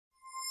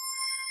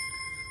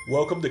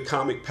Welcome to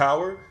Comic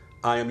Power.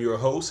 I am your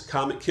host,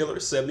 Comic Killer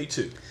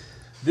 72.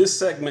 This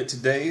segment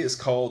today is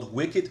called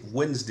Wicked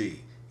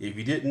Wednesday. If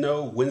you didn't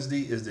know,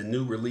 Wednesday is the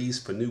new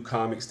release for new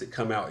comics that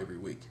come out every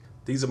week.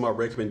 These are my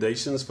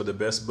recommendations for the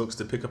best books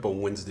to pick up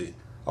on Wednesday.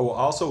 I will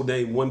also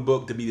name one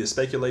book to be the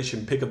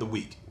speculation pick of the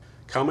week.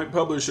 Comic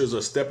publishers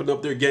are stepping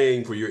up their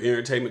game for your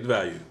entertainment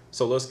value.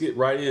 So let's get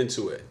right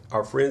into it.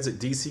 Our friends at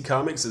DC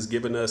Comics is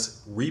giving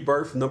us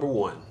Rebirth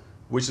 #1,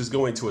 which is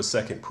going to a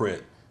second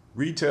print.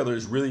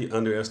 Retailers really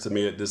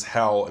underestimated this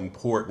how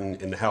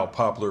important and how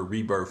popular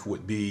Rebirth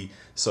would be,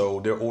 so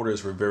their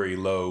orders were very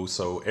low,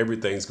 so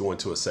everything's going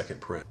to a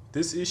second print.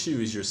 This issue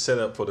is your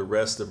setup for the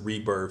rest of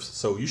Rebirth,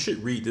 so you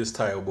should read this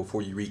title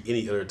before you read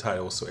any other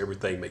title so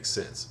everything makes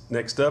sense.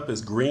 Next up is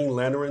Green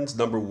Lanterns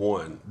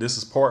 #1. This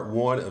is part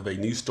 1 of a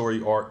new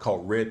story arc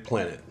called Red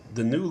Planet.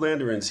 The new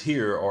Lanterns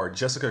here are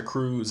Jessica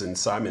Cruz and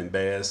Simon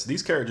Bass.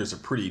 These characters are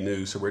pretty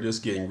new, so we're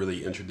just getting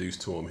really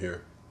introduced to them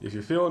here. If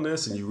you're feeling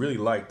this and you really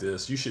like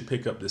this, you should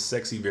pick up this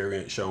sexy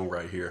variant shown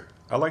right here.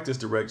 I like this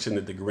direction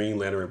that the Green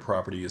Lantern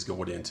property is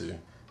going into.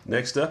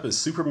 Next up is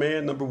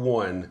Superman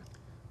 #1.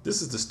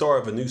 This is the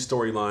start of a new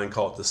storyline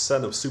called The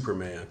Son of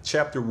Superman.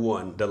 Chapter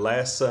 1, The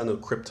Last Son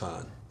of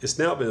Krypton. It's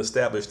now been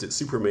established that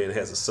Superman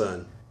has a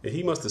son, and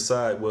he must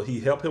decide, will he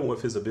help him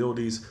with his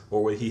abilities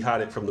or will he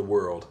hide it from the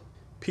world?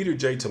 Peter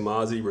J.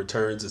 Tomasi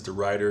returns as the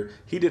writer.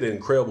 He did an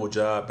incredible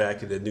job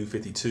back in the New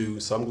 52,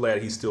 so I'm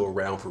glad he's still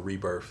around for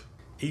Rebirth.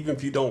 Even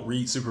if you don't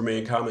read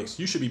Superman comics,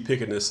 you should be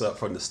picking this up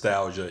for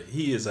nostalgia.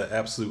 He is an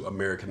absolute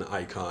American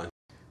icon.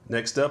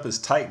 Next up is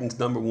Titans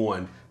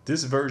 #1.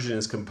 This version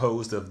is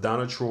composed of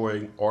Donna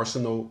Troy,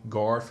 Arsenal,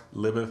 Garth,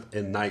 Lilith,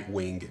 and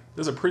Nightwing.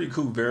 There's a pretty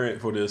cool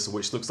variant for this,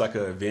 which looks like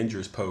an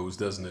Avengers pose,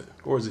 doesn't it?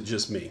 Or is it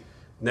just me?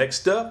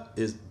 Next up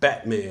is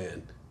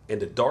Batman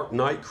and the Dark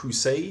Knight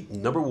Crusade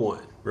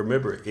 #1.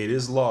 Remember, it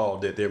is law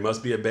that there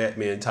must be a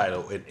Batman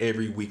title in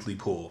every weekly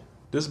pull.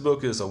 This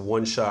book is a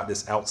one-shot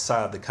that's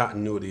outside the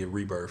continuity of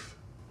Rebirth.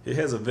 It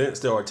has events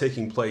that are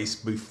taking place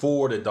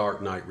before the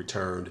Dark Knight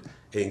returned.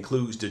 It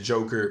includes the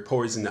Joker,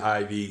 Poison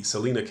Ivy,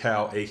 Selina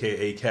Kyle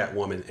aka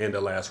Catwoman, and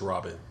the Last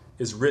Robin.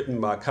 It's written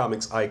by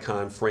comics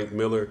icon Frank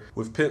Miller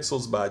with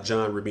pencils by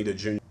John Romita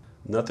Jr.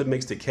 Nothing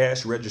makes the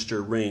cash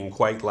register ring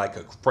quite like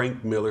a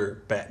Frank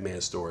Miller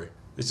Batman story.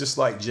 It's just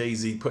like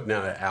Jay-Z putting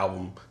out an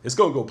album. It's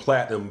going to go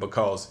platinum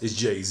because it's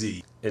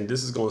Jay-Z. And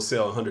this is going to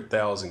sell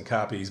 100,000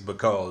 copies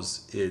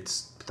because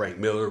it's Frank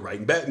Miller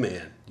writing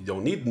Batman. You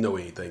don't need to know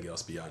anything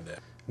else beyond that.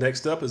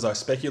 Next up is our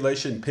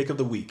speculation pick of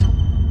the week.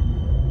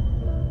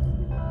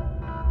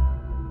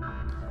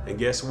 And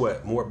guess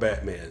what? More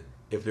Batman.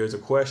 If there's a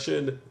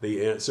question,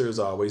 the answer is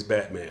always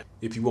Batman.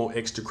 If you want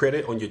extra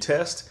credit on your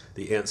test,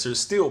 the answer is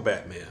still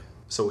Batman.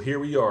 So here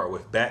we are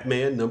with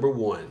Batman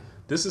 #1.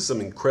 This is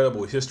some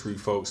incredible history,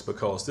 folks,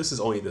 because this is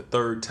only the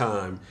third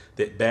time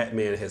that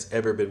Batman has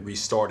ever been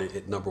restarted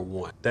at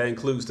 #1. That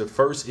includes the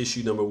first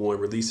issue #1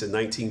 released in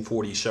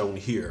 1940 shown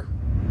here.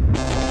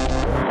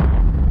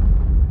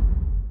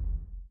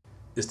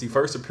 It's the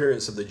first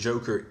appearance of the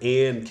Joker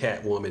and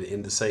Catwoman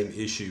in the same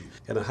issue,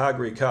 and a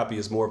high-grade copy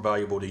is more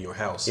valuable than your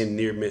house in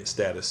near mint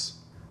status.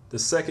 The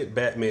second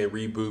Batman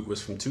reboot was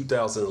from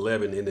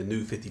 2011 in the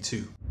New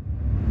 52.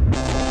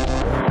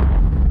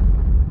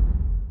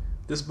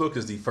 This book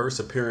is the first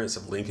appearance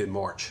of Lincoln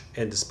March,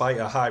 and despite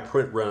a high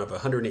print run of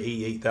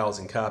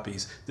 188,000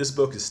 copies, this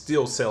book is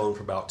still selling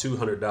for about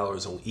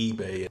 $200 on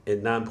eBay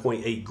and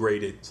 9.8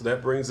 graded. So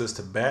that brings us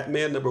to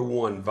Batman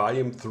 #1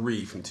 Volume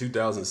 3 from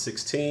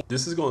 2016.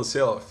 This is going to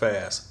sell it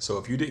fast, so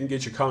if you didn't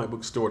get your comic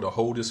book store to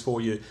hold this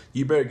for you,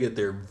 you better get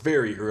there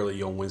very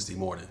early on Wednesday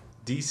morning.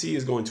 DC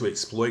is going to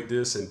exploit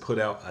this and put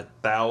out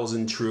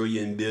 1,000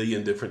 trillion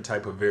billion different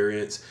type of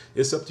variants.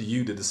 It's up to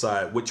you to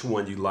decide which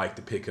one you like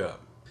to pick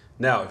up.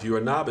 Now, if you're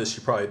a novice,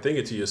 you're probably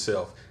thinking to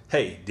yourself,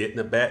 hey, didn't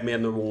the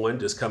Batman #1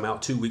 just come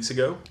out 2 weeks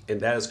ago?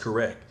 And that is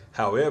correct.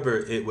 However,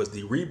 it was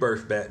the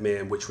Rebirth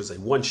Batman, which was a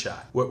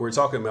one-shot. What we're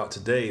talking about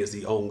today is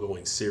the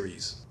ongoing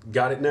series.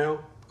 Got it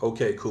now?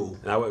 Okay, cool.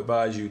 And I would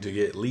advise you to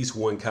get at least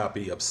one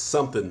copy of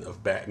something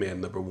of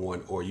Batman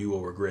 #1 or you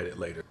will regret it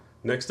later.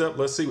 Next up,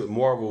 let's see what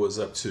Marvel is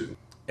up to.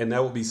 And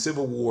that will be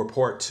Civil War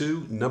Part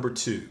 2,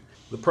 #2.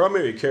 The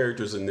primary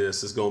characters in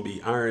this is going to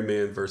be Iron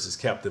Man versus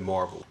Captain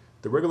Marvel.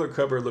 The regular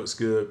cover looks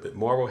good, but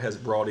Marvel has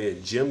brought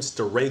in Jim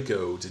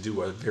Steranko to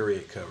do a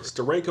variant cover.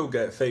 Steranko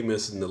got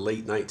famous in the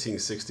late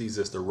 1960s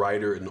as the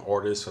writer and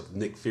artist of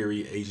Nick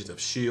Fury, Agent of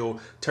S.H.I.E.L.D.,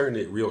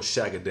 turning it real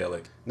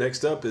shagadelic.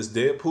 Next up is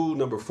Deadpool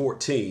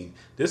 #14.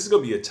 This is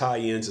going to be a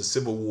tie-in to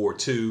Civil War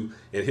II,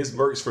 and his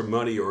mercs for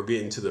money are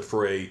getting to the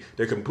fray.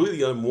 They're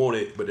completely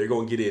unwanted, but they're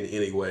going to get in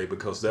anyway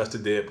because that's the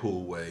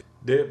Deadpool way.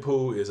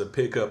 Deadpool is a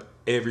pickup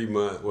every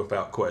month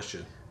without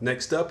question.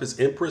 Next up is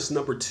Empress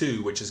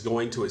 #2, which is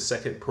going to a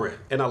second print.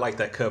 And I like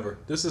that cover.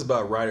 This is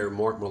by writer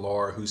Mark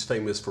Millar, who's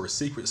famous for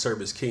Secret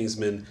Service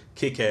Kingsman,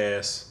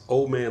 Kick-Ass,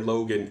 Old Man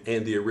Logan,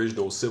 and the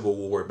original Civil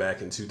War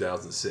back in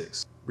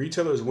 2006.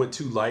 Retailers went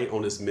too light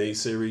on this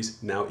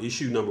miniseries. Now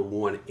issue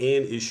 #1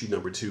 and issue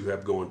 #2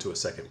 have gone to a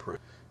second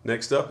print.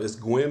 Next up is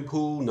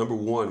Gwenpool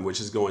 #1, which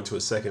is going to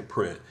a second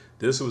print.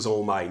 This was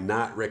on my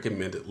not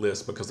recommended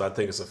list because I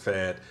think it's a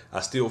fad.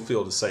 I still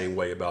feel the same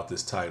way about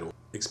this title.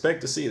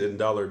 Expect to see it in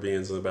dollar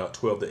bins in about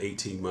 12 to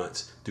 18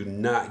 months. Do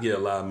not get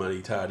a lot of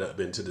money tied up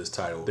into this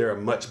title. There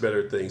are much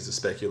better things to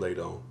speculate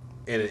on.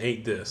 And it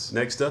ain't this.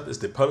 Next up is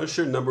The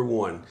Punisher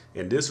 #1,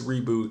 and this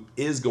reboot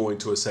is going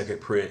to a second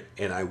print,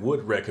 and I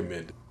would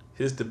recommend it.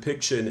 His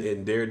depiction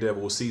in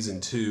Daredevil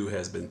Season 2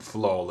 has been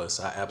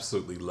flawless. I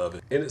absolutely love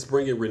it. And it's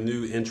bringing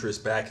renewed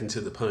interest back into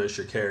the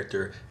Punisher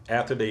character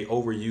after they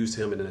overused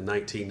him in the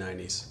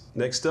 1990s.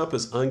 Next up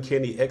is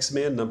Uncanny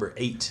X-Men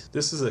 #8.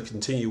 This is a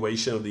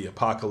continuation of the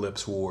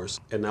Apocalypse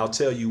Wars. And I'll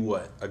tell you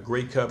what, a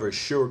great cover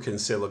sure can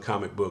sell a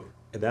comic book.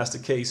 And that's the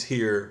case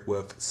here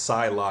with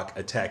Psylocke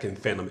attacking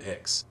Phantom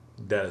X.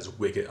 That is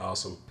wicked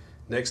awesome.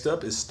 Next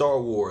up is Star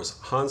Wars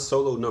Han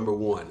Solo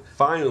 #1.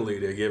 Finally,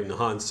 they're giving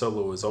Han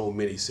Solo his own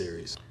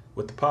miniseries.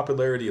 With the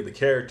popularity of the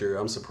character,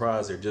 I'm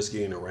surprised they're just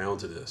getting around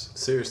to this.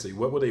 Seriously,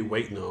 what were they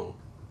waiting on?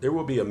 There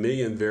will be a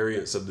million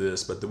variants of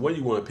this, but the one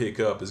you want to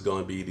pick up is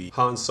going to be the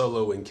Han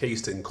Solo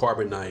encased in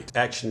carbonite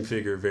action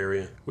figure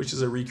variant, which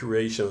is a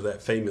recreation of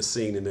that famous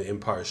scene in The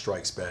Empire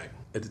Strikes Back.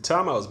 At the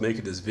time I was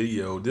making this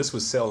video, this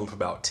was selling for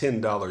about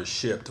 $10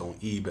 shipped on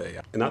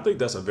eBay, and I think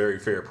that's a very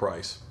fair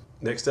price.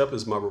 Next up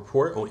is my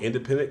report on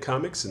independent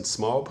comics and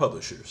small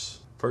publishers.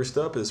 First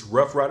up is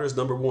Rough Riders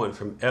 #1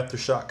 from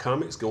Aftershock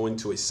Comics going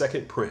to a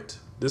second print.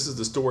 This is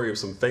the story of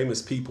some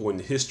famous people in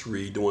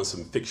history doing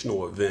some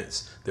fictional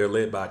events. They're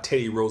led by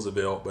Teddy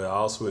Roosevelt, but it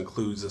also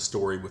includes a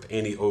story with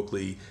Annie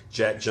Oakley,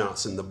 Jack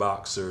Johnson the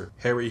boxer,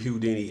 Harry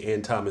Houdini,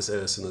 and Thomas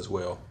Edison as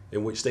well,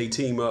 in which they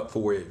team up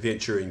for an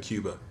adventure in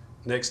Cuba.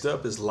 Next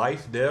up is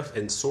Life, Death,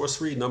 and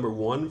Sorcery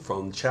 #1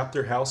 from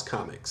Chapter House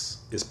Comics.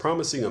 It's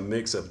promising a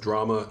mix of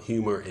drama,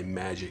 humor, and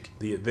magic.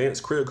 The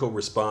advanced critical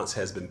response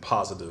has been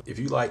positive. If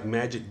you like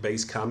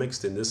magic-based comics,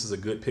 then this is a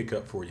good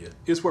pickup for you.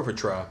 It's worth a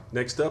try.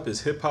 Next up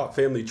is Hip Hop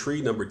Family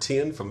Tree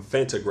 #10 from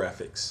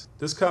Fantagraphics.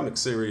 This comic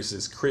series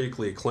is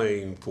critically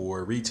acclaimed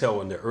for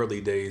retelling the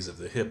early days of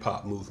the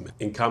hip-hop movement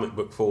in comic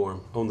book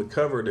form. On the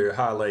cover, they're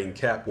highlighting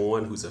Cap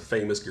One, who's a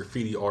famous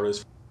graffiti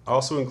artist.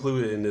 Also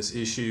included in this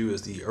issue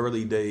is the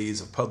early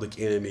days of Public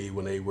Enemy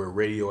when they were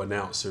radio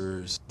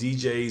announcers,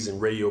 DJs, and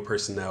radio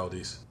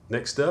personalities.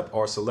 Next up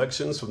are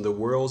selections from the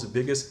world's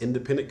biggest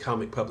independent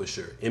comic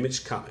publisher,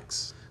 Image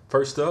Comics.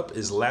 First up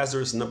is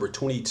Lazarus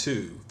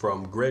 #22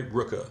 from Greg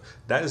Rucka.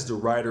 That is the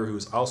writer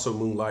who's also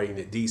moonlighting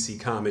at DC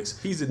Comics.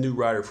 He's the new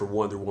writer for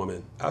Wonder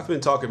Woman. I've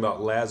been talking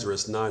about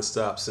Lazarus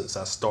nonstop since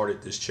I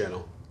started this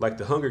channel. Like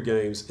the Hunger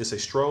Games, it's a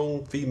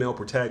strong female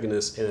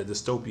protagonist in a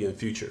dystopian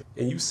future.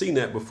 And you've seen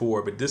that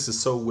before, but this is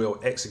so well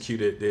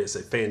executed that it's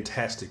a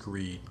fantastic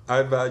read. I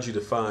advise you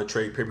to find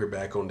trade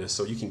paperback on this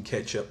so you can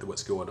catch up to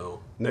what's going on.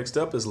 Next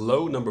up is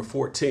Low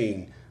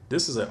 #14.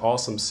 This is an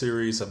awesome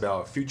series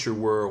about a future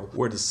world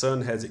where the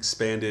sun has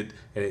expanded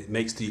and it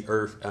makes the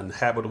earth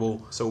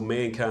uninhabitable, so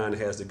mankind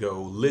has to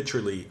go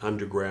literally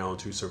underground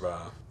to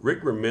survive.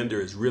 Rick Remender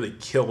is really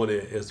killing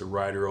it as the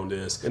writer on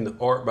this, and the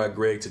art by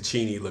Greg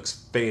Ticini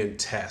looks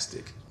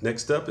fantastic.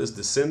 Next up is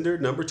Descender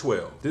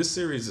 #12. This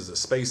series is a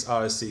space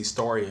odyssey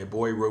starring a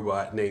boy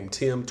robot named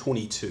Tim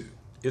 22.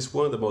 It's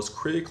one of the most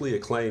critically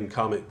acclaimed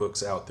comic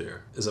books out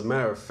there. As a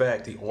matter of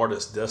fact, the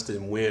artist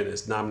Dustin Nguyen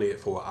is nominated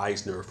for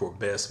Eisner for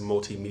Best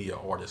Multimedia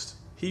Artist.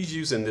 He's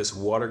using this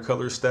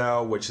watercolor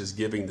style, which is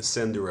giving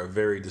Descender a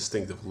very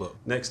distinctive look.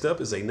 Next up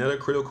is another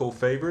critical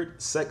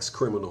favorite, Sex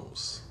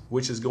Criminals,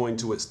 which is going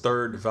to its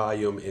third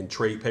volume in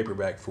trade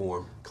paperback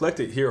form.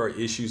 Collected here are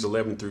issues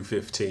 11 through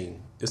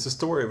 15. It's the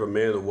story of a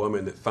man and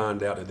woman that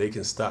find out that they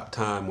can stop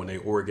time when they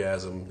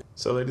orgasm,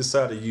 so they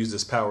decide to use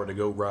this power to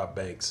go rob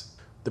banks.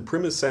 The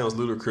premise sounds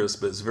ludicrous,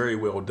 but it's very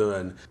well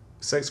done.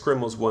 Sex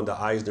Criminals won the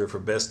Eisner for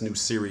Best New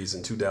Series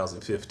in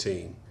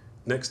 2015.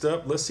 Next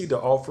up, let's see the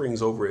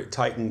offerings over at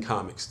Titan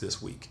Comics this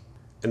week.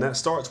 And that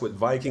starts with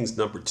Vikings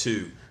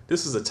 #2.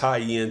 This is a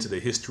tie-in to the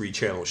History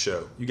Channel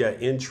show. You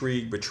got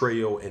intrigue,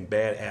 betrayal, and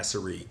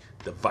badassery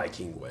the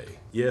Viking way.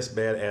 Yes,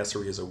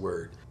 badassery is a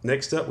word.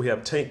 Next up, we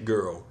have Tank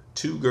Girl.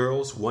 2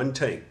 Girls, 1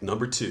 Tank,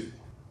 #2.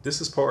 This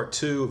is part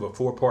 2 of a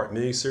 4-part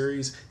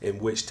miniseries in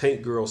which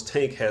Tank Girl's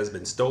tank has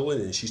been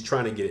stolen and she's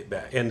trying to get it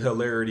back, and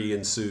hilarity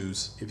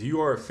ensues. If you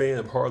are a fan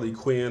of Harley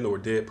Quinn or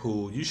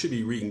Deadpool, you should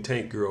be reading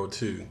Tank Girl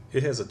too.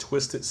 It has a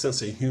twisted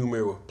sense of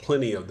humor with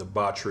plenty of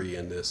debauchery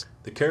in this.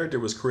 The character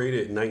was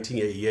created in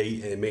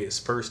 1988 and made its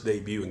first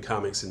debut in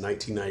comics in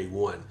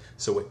 1991,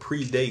 so it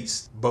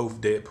predates both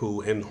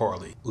Deadpool and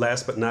Harley.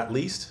 Last but not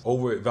least,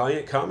 over at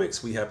Valiant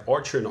Comics, we have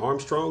Archer and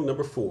Armstrong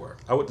 #4.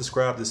 I would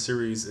describe this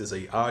series as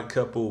a odd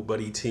couple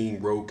buddy teen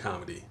road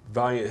comedy.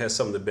 Valiant has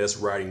some of the best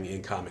writing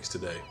in comics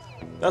today.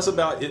 That's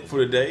about it for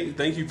today.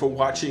 Thank you for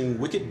watching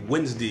Wicked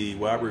Wednesday,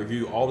 where I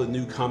review all the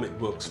new comic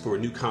books for a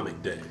new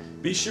comic day.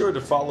 Be sure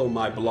to follow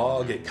my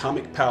blog at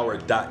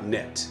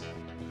comicpower.net.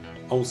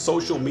 On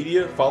social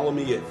media, follow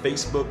me at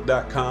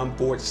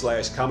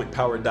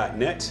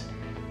facebook.com/comicpower.net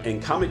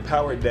and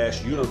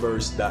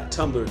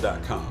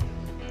comicpower-universe.tumblr.com.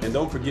 And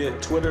don't forget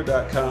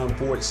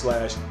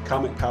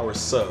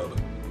twitter.com/comicpowersub.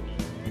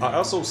 I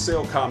also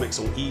sell comics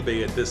on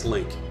eBay at this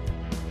link.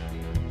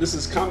 This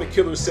is Comic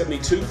Killer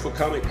 72 for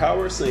Comic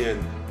Power saying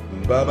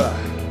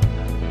bye-bye.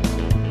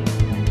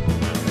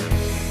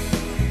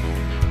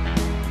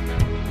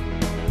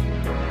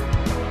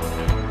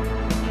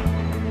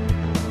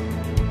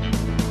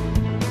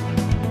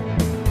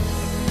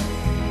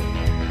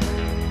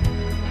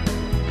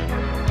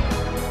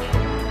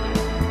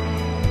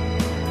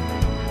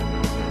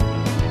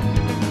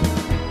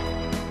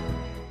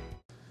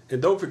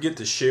 And don't forget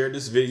to share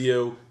this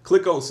video,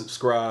 click on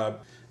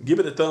subscribe, give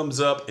it a thumbs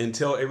up, and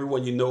tell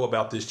everyone you know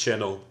about this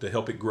channel to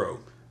help it grow.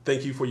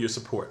 Thank you for your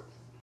support.